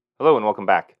Hello and welcome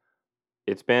back.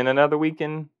 It's been another week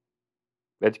in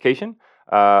education.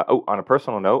 On a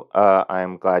personal note,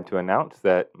 I'm glad to announce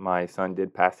that my son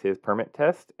did pass his permit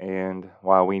test, and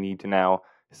while we need to now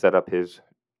set up his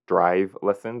drive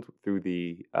lessons through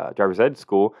the driver's ed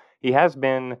school, he has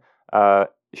been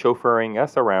chauffeuring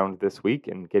us around this week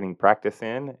and getting practice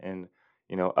in, and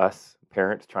us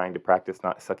parents trying to practice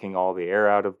not sucking all the air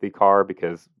out of the car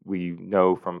because we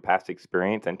know from past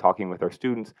experience and talking with our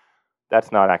students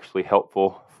that's not actually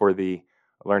helpful for the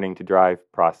learning to drive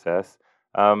process.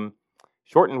 Um,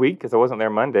 Shortened week because I wasn't there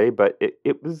Monday, but it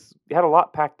had a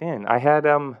lot packed in. I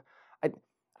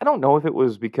I don't know if it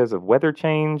was because of weather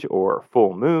change or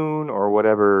full moon or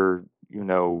whatever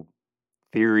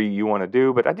theory you want to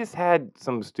do, but I just had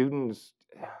some students,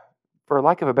 for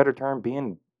lack of a better term,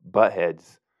 being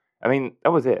buttheads. I mean,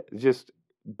 that was it. It's just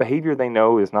behavior they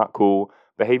know is not cool,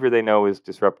 behavior they know is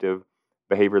disruptive,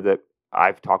 behavior that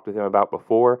I've talked with them about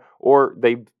before, or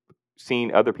they've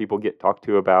seen other people get talked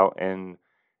to about, and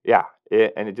yeah,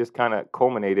 it just kind of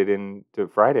culminated into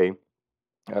Friday.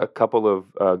 A couple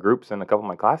of groups and a couple of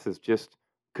my classes just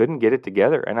couldn't get it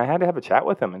together, and I had to have a chat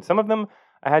with them. And some of them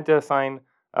I had to assign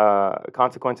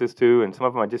consequences to, and some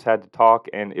of them I just had to talk,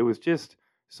 and it was just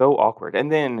so awkward.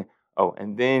 And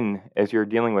then as you're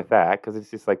dealing with that, because it's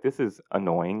just like this is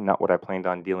annoying, not what I planned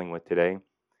on dealing with today.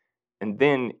 And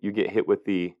then you get hit with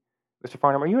the, Mr.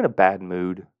 Farnham, are you in a bad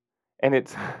mood? And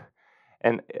it's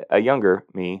and a younger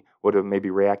me would have maybe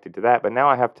reacted to that, but now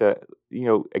I have to,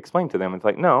 explain to them. It's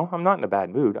like, no, I'm not in a bad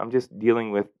mood. I'm just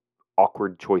dealing with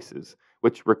awkward choices,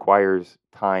 which requires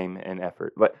time and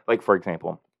effort. Like for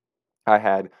example, I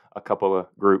had a couple of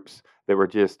groups that were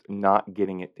just not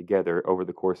getting it together over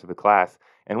the course of the class,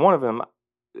 and one of them,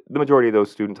 the majority of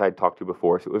those students I'd talked to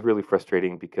before, so it was really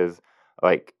frustrating because,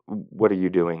 like, what are you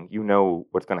doing? You know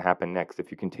what's going to happen next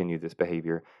if you continue this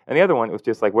behavior. And the other one, it was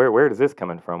just like, where does this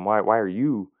coming from? Why are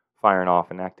you firing off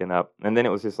and acting up? And then it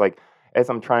was just like, as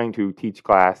I'm trying to teach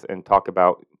class and talk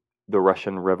about the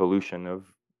Russian Revolution of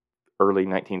early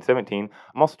 1917,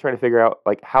 I'm also trying to figure out,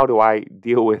 like, how do I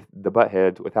deal with the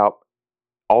buttheads without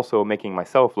also making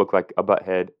myself look like a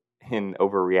butthead in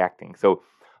overreacting. So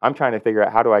I'm trying to figure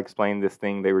out, how do I explain this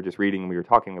thing they were just reading and we were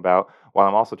talking about, while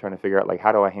I'm also trying to figure out, like,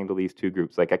 how do I handle these two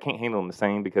groups? Like, I can't handle them the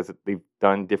same because they've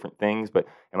done different things, but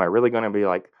am I really going to be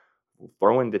like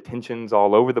throwing detentions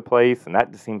all over the place? And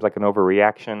that just seems like an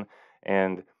overreaction.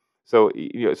 And so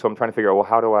I'm trying to figure out, well,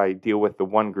 how do I deal with the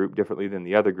one group differently than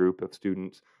the other group of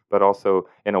students, but also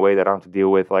in a way that I don't have to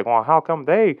deal with, like, well, how come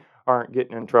they aren't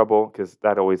getting in trouble? Because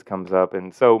that always comes up.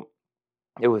 And so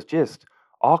it was just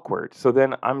awkward. So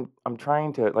then I'm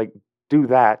trying to, like, do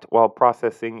that while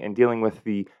processing and dealing with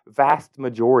the vast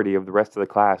majority of the rest of the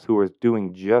class who is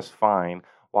doing just fine,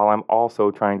 while I'm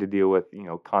also trying to deal with,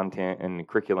 content and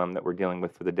curriculum that we're dealing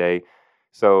with for the day.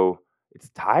 So it's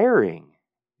tiring.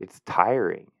 It's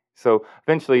tiring. So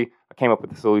eventually I came up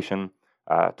with a solution.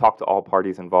 Talked to all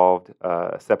parties involved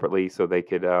separately so they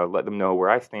could let them know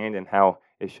where I stand and how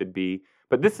it should be.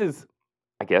 But this is,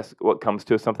 I guess, what comes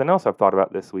to something else I've thought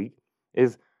about this week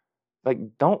is, like,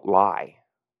 don't lie.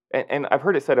 And I've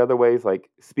heard it said other ways, like,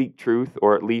 speak truth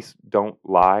or at least don't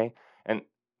lie. And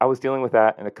I was dealing with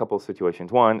that in a couple of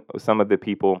situations. One, some of the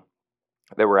people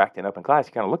that were acting up in class,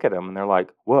 you kind of look at them and they're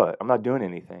like, what? I'm not doing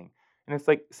anything. And it's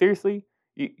like, seriously?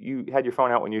 You had your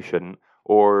phone out when you shouldn't,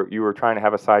 or you were trying to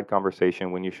have a side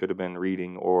conversation when you should have been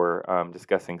reading or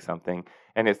discussing something.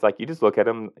 And it's like, you just look at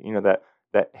them,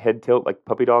 that head tilt like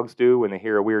puppy dogs do when they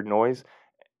hear a weird noise.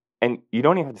 And you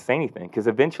don't even have to say anything because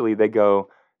eventually they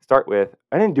start with,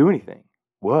 I didn't do anything.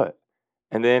 What?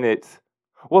 And then it's,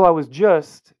 well, I was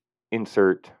just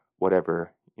insert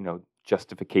whatever,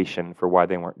 justification for why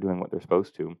they weren't doing what they're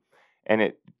supposed to.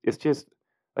 And it's just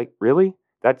like, really?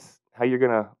 That's how you're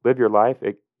going to live your life?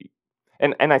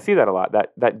 And I see that a lot,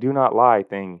 that do not lie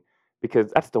thing,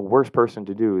 because that's the worst person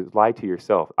to do, is lie to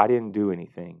yourself. I didn't do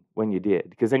anything when you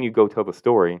did, because then you go tell the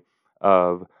story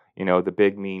of, the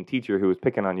big mean teacher who was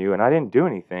picking on you, and I didn't do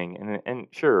anything. And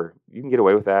sure, you can get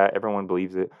away with that. Everyone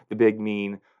believes it. The big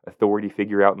mean authority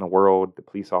figure out in the world, the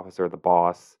police officer, the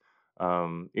boss,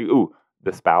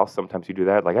 the spouse. Sometimes you do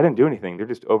that. Like, I didn't do anything. They're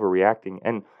just overreacting.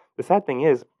 And the sad thing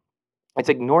is, it's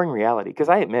ignoring reality. Because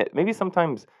I admit, maybe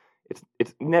sometimes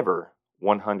it's never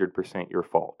 100% your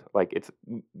fault. Like,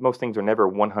 most things are never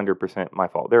 100% my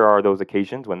fault. There are those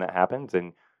occasions when that happens,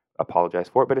 and apologize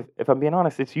for it. But if I'm being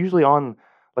honest, it's usually on,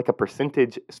 like, a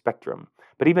percentage spectrum.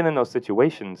 But even in those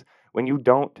situations, when you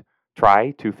don't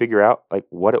try to figure out, like,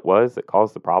 what it was that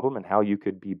caused the problem and how you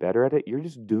could be better at it, you're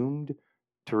just doomed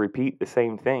to repeat the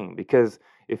same thing. Because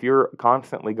if you're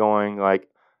constantly going, like,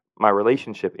 my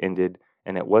relationship ended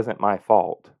and it wasn't my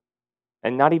fault,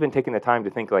 and not even taking the time to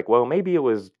think like, well, maybe it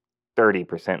was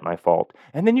 30% my fault.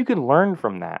 And then you can learn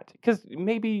from that because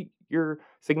maybe your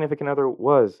significant other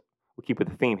was, we'll keep with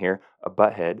the theme here, a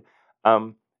butthead.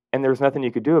 Um, and there's nothing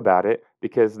you could do about it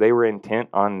because they were intent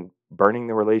on burning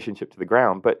the relationship to the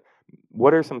ground. But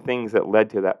what are some things that led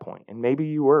to that point? And maybe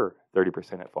you were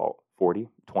 30% at fault, 40,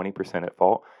 20% at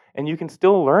fault. And you can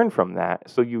still learn from that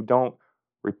so you don't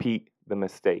repeat the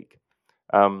mistake.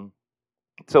 Um,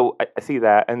 so I see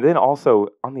that. And then also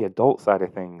on the adult side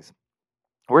of things,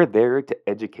 we're there to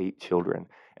educate children.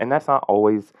 And that's not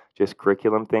always just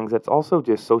curriculum things. That's also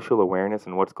just social awareness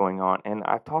and what's going on. And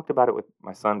I've talked about it with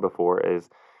my son before is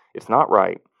it's not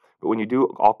right. But when you do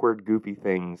awkward, goofy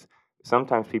things,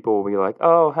 sometimes people will be like,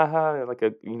 oh, haha, like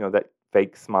a, that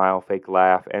fake smile, fake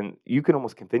laugh. And you can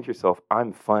almost convince yourself,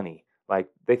 I'm funny. Like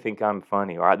they think I'm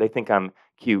funny or they think I'm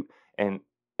cute. And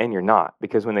you're not,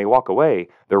 because when they walk away,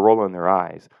 they're rolling their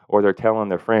eyes or they're telling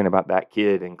their friend about that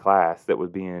kid in class that was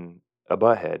being a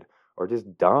butthead or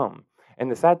just dumb. And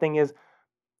the sad thing is,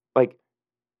 like,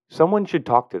 someone should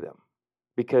talk to them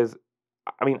because,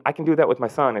 I mean, I can do that with my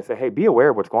son and say, hey, be aware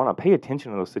of what's going on. Pay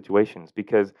attention to those situations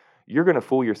because you're going to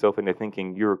fool yourself into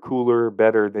thinking you're cooler,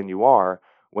 better than you are,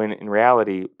 when in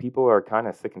reality, people are kind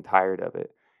of sick and tired of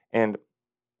it. And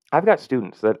I've got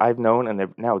students that I've known and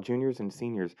they're now juniors and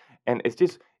seniors. And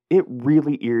it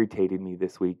really irritated me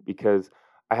this week because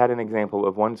I had an example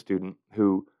of one student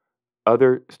who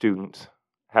other students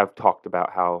have talked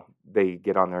about how they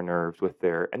get on their nerves and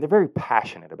they're very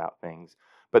passionate about things,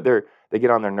 but they get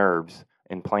on their nerves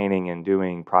in planning and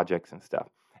doing projects and stuff.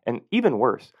 And even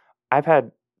worse, I've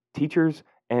had teachers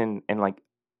and like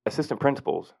assistant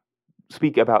principals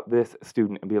speak about this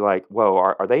student and be like, whoa,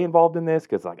 are they involved in this?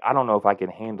 Because like I don't know if I can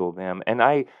handle them. And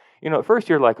at first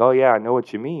you're like, oh yeah, I know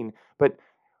what you mean, but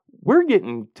we're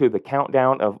getting to the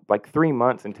countdown of like 3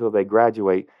 months until they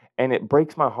graduate, and it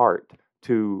breaks my heart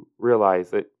to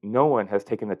realize that no one has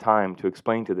taken the time to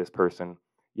explain to this person,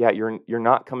 yeah, you're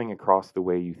not coming across the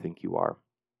way you think you are.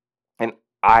 And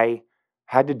I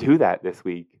had to do that this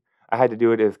week. I had to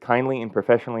do it as kindly and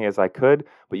professionally as I could,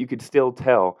 but you could still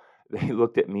tell they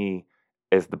looked at me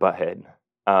as the butthead.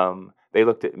 They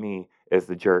looked at me as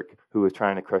the jerk who was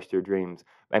trying to crush their dreams.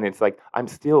 And it's like, I'm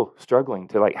still struggling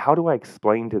to like, how do I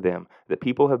explain to them that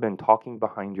people have been talking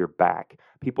behind your back?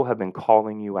 People have been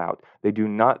calling you out. They do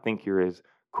not think you're as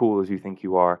cool as you think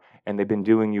you are. And they've been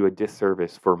doing you a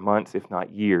disservice for months, if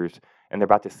not years. And they're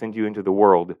about to send you into the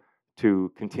world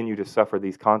to continue to suffer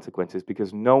these consequences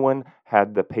because no one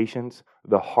had the patience,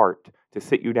 the heart to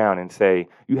sit you down and say,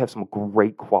 you have some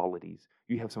great qualities.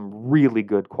 You have some really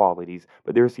good qualities,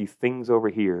 but there's these things over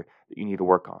here that you need to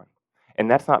work on. And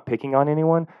that's not picking on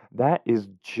anyone. That is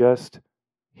just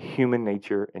human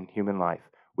nature and human life.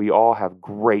 We all have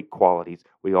great qualities.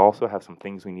 We also have some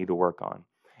things we need to work on.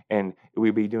 And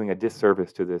we'd be doing a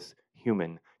disservice to this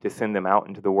human to send them out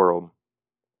into the world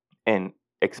and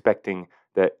expecting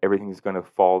that everything's going to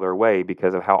fall their way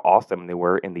because of how awesome they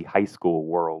were in the high school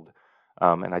world.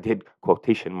 And I did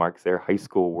quotation marks there, high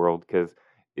school world, because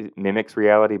it mimics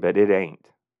reality, but it ain't.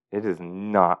 It is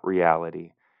not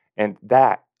reality. And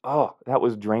that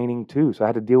was draining too. So I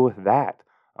had to deal with that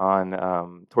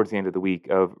on towards the end of the week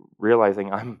of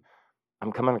realizing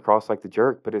I'm coming across like the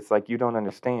jerk, but it's like you don't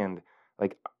understand.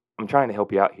 Like I'm trying to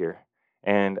help you out here,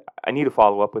 and I need to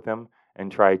follow up with them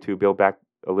and try to build back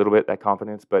a little bit that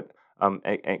confidence, but and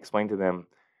explain to them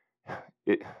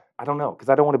it. I don't know because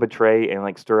I don't want to betray and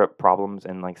like stir up problems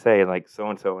and like say like so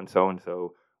and so and so and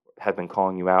so have been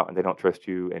calling you out and they don't trust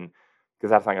you, and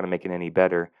because that's not going to make it any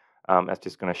better. That's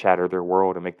just going to shatter their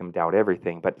world and make them doubt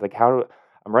everything. But like, I'm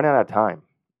running out of time.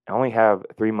 I only have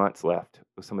 3 months left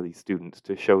with some of these students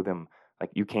to show them like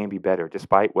you can be better,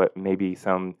 despite what maybe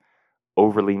some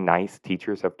overly nice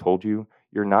teachers have told you.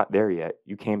 You're not there yet.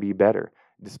 You can be better,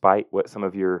 despite what some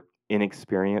of your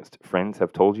inexperienced friends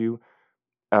have told you.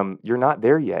 You're not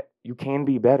there yet. You can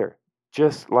be better,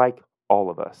 just like all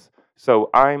of us. So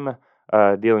I'm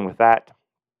dealing with that,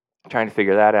 trying to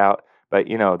figure that out. But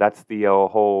that's the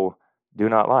whole do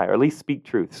not lie, or at least speak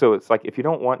truth. So it's like if you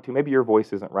don't want to, maybe your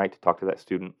voice isn't right to talk to that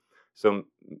student. So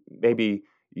maybe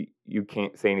you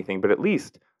can't say anything, but at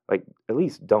least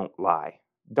don't lie.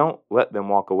 Don't let them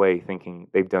walk away thinking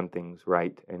they've done things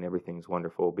right and everything's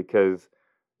wonderful, because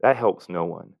that helps no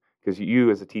one. Because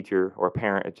you as a teacher or a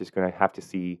parent are just going to have to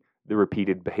see the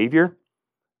repeated behavior,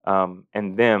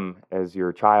 and them as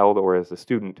your child or as a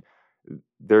student,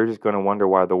 they're just going to wonder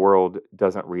why the world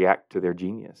doesn't react to their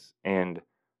genius. And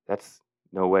that's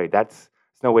no way. It's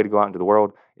no way to go out into the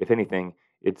world. If anything,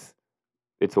 it's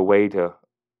a way to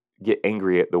get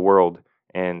angry at the world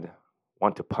and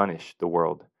want to punish the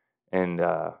world. And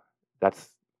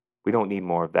We don't need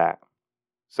more of that.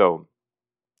 So,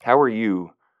 how are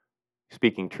you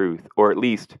speaking truth, or at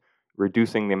least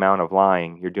reducing the amount of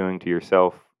lying you're doing to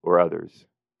yourself or others?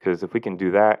 Because if we can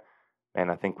do that, man,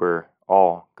 I think we're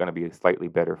all going to be slightly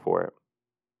better for it.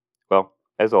 Well,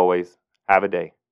 as always, have a day.